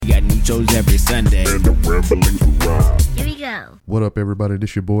shows every Sunday. Random Ramblings with Rob. Here we go. What up, everybody?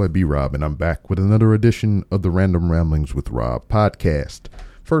 This your boy B-Rob, and I'm back with another edition of the Random Ramblings with Rob podcast.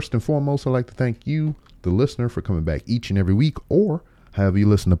 First and foremost, I'd like to thank you, the listener, for coming back each and every week, or however you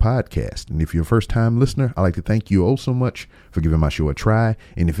listen to podcasts. And if you're a first-time listener, I'd like to thank you oh so much for giving my show a try.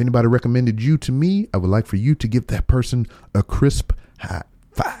 And if anybody recommended you to me, I would like for you to give that person a crisp high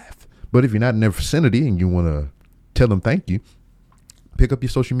five. But if you're not in their vicinity and you want to tell them thank you, pick up your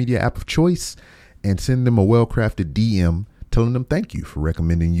social media app of choice and send them a well-crafted DM telling them thank you for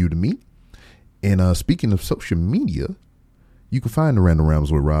recommending you to me. And speaking of social media, you can find the Random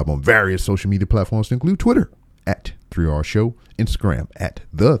Rambles with Rob on various social media platforms to include Twitter at 3R Show, Instagram at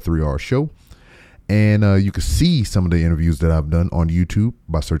The 3R Show. And you can see some of the interviews that I've done on YouTube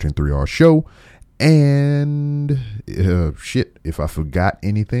by searching 3R Show. And if I forgot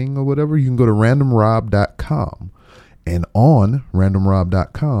anything or whatever, you can go to randomrob.com. And on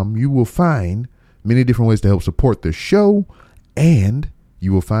randomrob.com, you will find many different ways to help support the show. And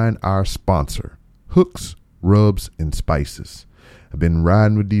you will find our sponsor, Hooks, Rubs, and Spices. I've been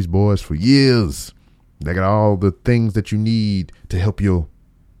riding with these boys for years. They got all the things that you need to help your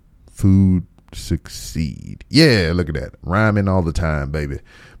food succeed. Yeah, look at that. Rhyming all the time, baby.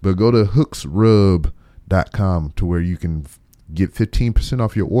 But go to hooksrub.com to where you can get 15%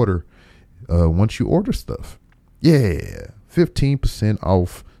 off your order once you order stuff. Yeah, 15%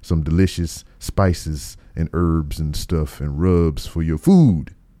 off some delicious spices and herbs and stuff and rubs for your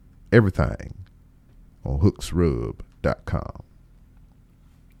food. Everything on hooksrub.com.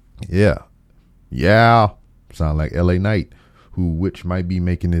 Yeah. Sound like LA Knight, which might be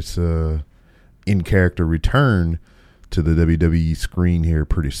making its in-character return to the WWE screen here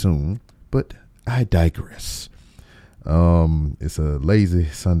pretty soon. But I digress. It's a lazy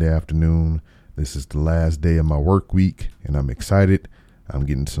Sunday afternoon. This is the last day of my work week, and I'm excited. I'm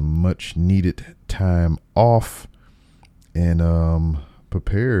getting some much needed time off and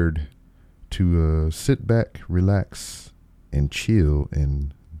prepared to sit back, relax, and chill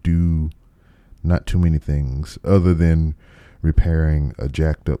and do not too many things other than repairing a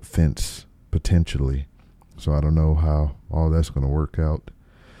jacked up fence potentially. So I don't know how all that's going to work out.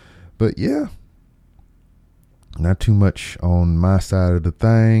 But yeah, not too much on my side of the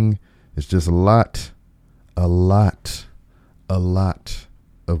thing. It's just a lot of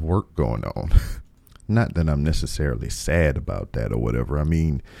work going on. Not that I'm necessarily sad about that or whatever. I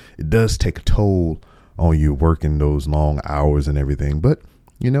mean, it does take a toll on you working those long hours and everything, but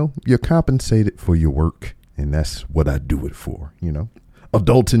you know, you're compensated for your work, and that's what I do it for. You know,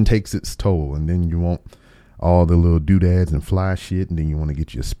 adulting takes its toll, and then you want all the little doodads and fly shit, and then you want to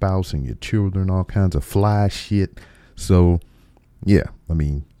get your spouse and your children all kinds of fly shit. So yeah, I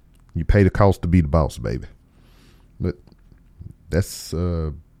mean, you pay the cost to be the boss, baby. But that's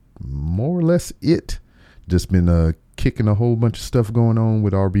more or less it. Just been kicking a whole bunch of stuff going on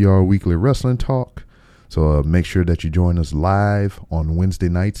with RBR Weekly Wrestling Talk. So make sure that you join us live on Wednesday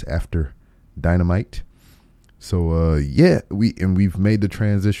nights after Dynamite. So we've made the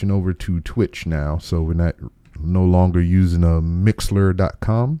transition over to Twitch now. So we're no longer using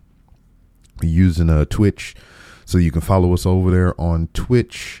Mixlr.com. We're using Twitch. So you can follow us over there on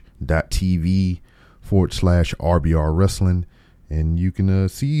twitch.tv/RBR Wrestling. And you can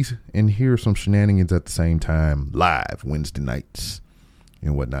see and hear some shenanigans at the same time live Wednesday nights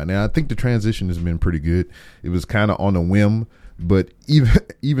and whatnot. Now, I think the transition has been pretty good. It was kind of on a whim, but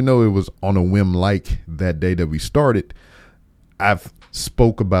even though it was on a whim like that day that we started, I've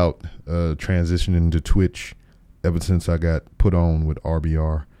spoke about transitioning to Twitch ever since I got put on with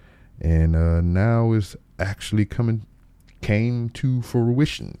RBR. And now it's actually came to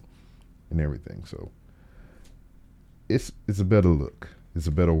fruition and everything. So it's a better look. It's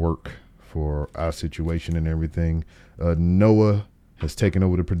a better work for our situation and everything. Noah has taken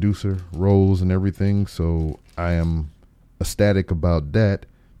over the producer roles and everything. So I am ecstatic about that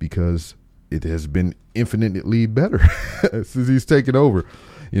because it has been infinitely better since he's taken over.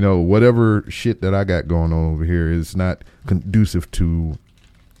 You know, whatever shit that I got going on over here is not conducive to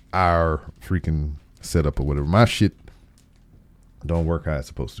our freaking setup or whatever. My shit don't work how it's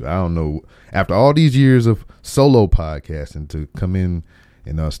supposed to. I don't know. After all these years of solo podcasting, to come in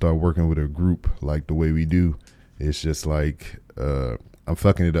and start working with a group like the way we do, it's just like I'm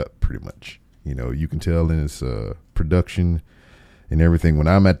fucking it up pretty much. You know, you can tell in its production and everything when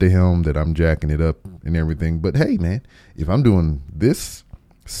I'm at the helm that I'm jacking it up and everything. But hey, man, if I'm doing this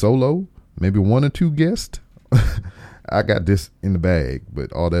solo, maybe one or two guests, I got this in the bag.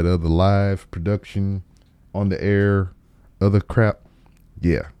 But all that other live production on the air, other crap,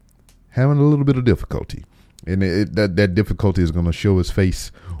 yeah, having a little bit of difficulty. And that difficulty is going to show its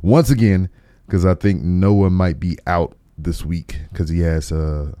face once again, because I think Noah might be out this week because he has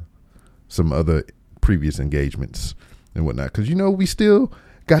some other previous engagements and whatnot. Because, we still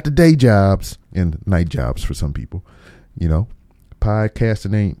got the day jobs and night jobs for some people.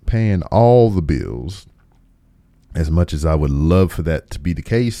 Podcasting ain't paying all the bills. As much as I would love for that to be the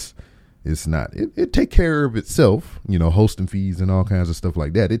case, it's not. It take care of itself, hosting fees and all kinds of stuff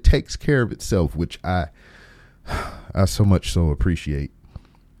like that. It takes care of itself, which I so much so appreciate.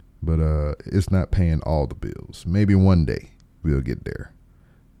 But it's not paying all the bills. Maybe one day we'll get there.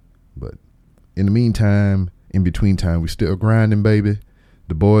 But in the meantime, in between time, we still grinding, baby.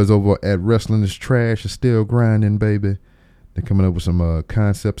 The boys over at Wrestling is Trash are still grinding, baby. They're coming up with some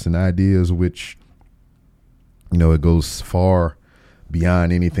concepts and ideas, which, it goes far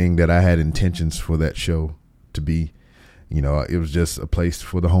beyond anything that I had intentions for that show to be. It was just a place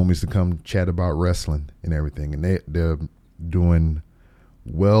for the homies to come chat about wrestling and everything. And they're doing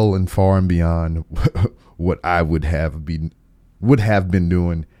well and far and beyond what I would have been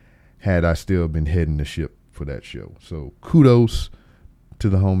doing had I still been heading the ship for that show. So kudos to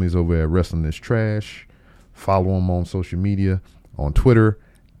the homies over at Wrestling is Trash. Follow them on social media, on Twitter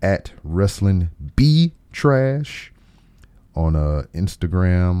at Wrestling B Trash, on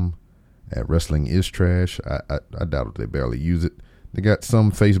Instagram at Wrestling is Trash. I doubt if they barely use it. They got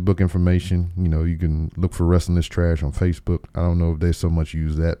some Facebook information. You can look for Wrestling is Trash on Facebook. I don't know if they so much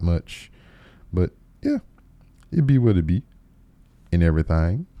use that much, but yeah, it be what it be and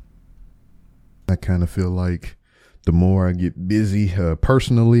everything. I kind of feel like the more I get busy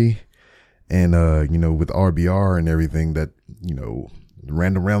personally and, with RBR and everything, that,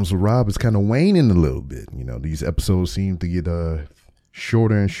 Random Realms with Rob is kind of waning a little bit. These episodes seem to get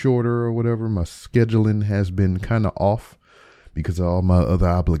shorter and shorter or whatever. My scheduling has been kind of off because of all my other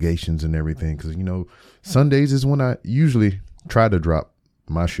obligations and everything. Because, Sundays is when I usually try to drop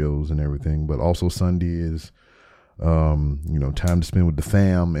my shows and everything. But also Sunday is, time to spend with the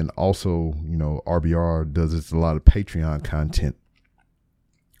fam. And also, RBR does a lot of Patreon content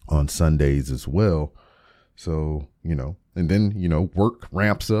on Sundays as well. So, and then, work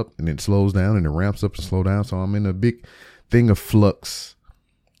ramps up and it slows down and it ramps up and slow down. So I'm in a big thing of flux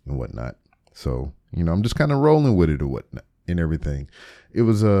and whatnot. So, I'm just kind of rolling with it or whatnot and everything. It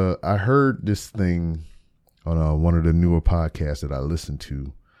was, I heard this thing on one of the newer podcasts that I listened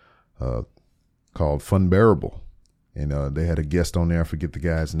to, called Fun Bearable. And, they had a guest on there. I forget the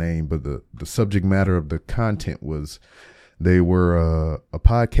guy's name, but the subject matter of the content was, they were a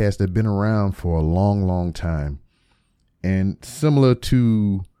podcast that had been around for a long, long time. And similar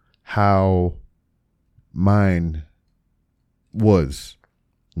to how mine was,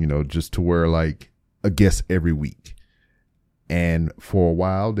 just to where like a guest every week. And for a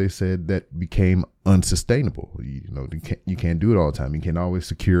while, they said that became unsustainable. You can't do it all the time. You can't always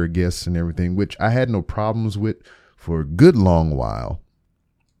secure guests and everything, which I had no problems with for a good long while.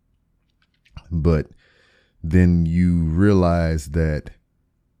 But then you realize that,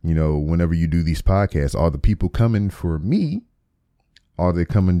 whenever you do these podcasts, are the people coming for me? Are they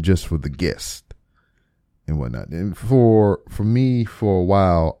coming just for the guest and whatnot? And for me, for a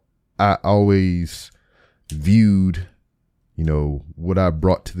while, I always viewed, what I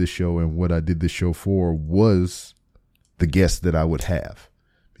brought to the show and what I did the show for was the guests that I would have,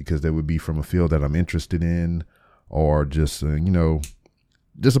 because they would be from a field that I'm interested in, or just,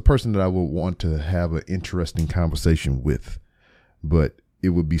 just a person that I would want to have an interesting conversation with, but it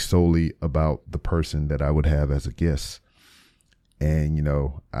would be solely about the person that I would have as a guest. And,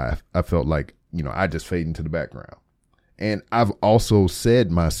 I felt like, I just fade into the background. And I've also said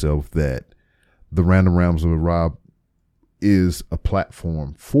myself that the Random Realms with Rob is a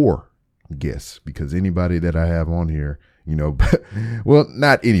platform for guests, because anybody that I have on here, well,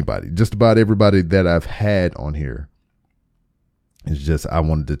 not anybody, just about everybody that I've had on here, it's just, I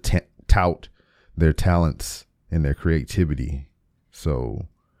wanted to tout their talents and their creativity. So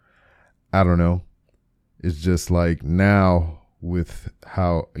I don't know. It's just like now with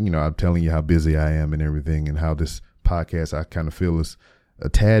how, I'm telling you how busy I am and everything, and how this podcast, I kind of feel is a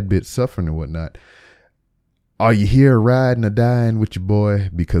tad bit suffering and whatnot. Are you here riding or dying with your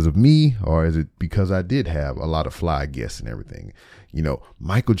boy because of me, or is it because I did have a lot of fly guests and everything?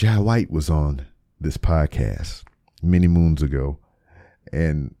 Michael Jai White was on this podcast many moons ago.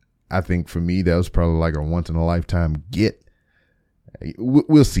 And I think for me, that was probably like a once in a lifetime get.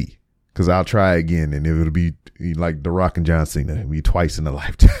 We'll see, because I'll try again, and it'll be like The Rock and John Cena. It'll be twice in a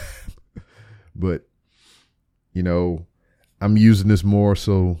lifetime. But, I'm using this more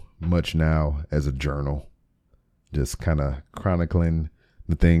so much now as a journal, just kind of chronicling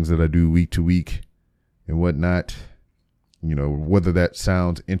the things that I do week to week and whatnot. You know, whether that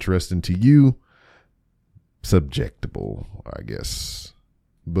sounds interesting to you, subjectable, I guess.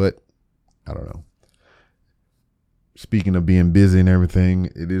 But I don't know. Speaking of being busy and everything,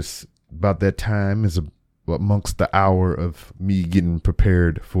 it is about that time, is amongst the hour of me getting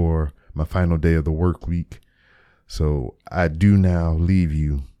prepared for my final day of the work week. So I do now leave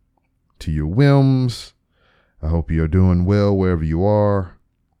you to your whims. I hope you're doing well wherever you are.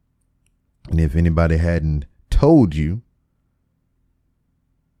 And if anybody hadn't told you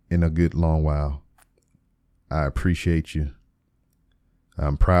in a good long while, I appreciate you.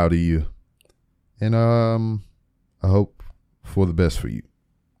 I'm proud of you. And I hope for the best for you.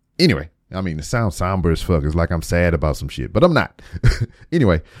 Anyway, I mean, it sounds somber as fuck. It's like I'm sad about some shit, but I'm not.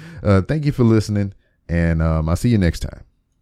 Anyway, thank you for listening, and I'll see you next time.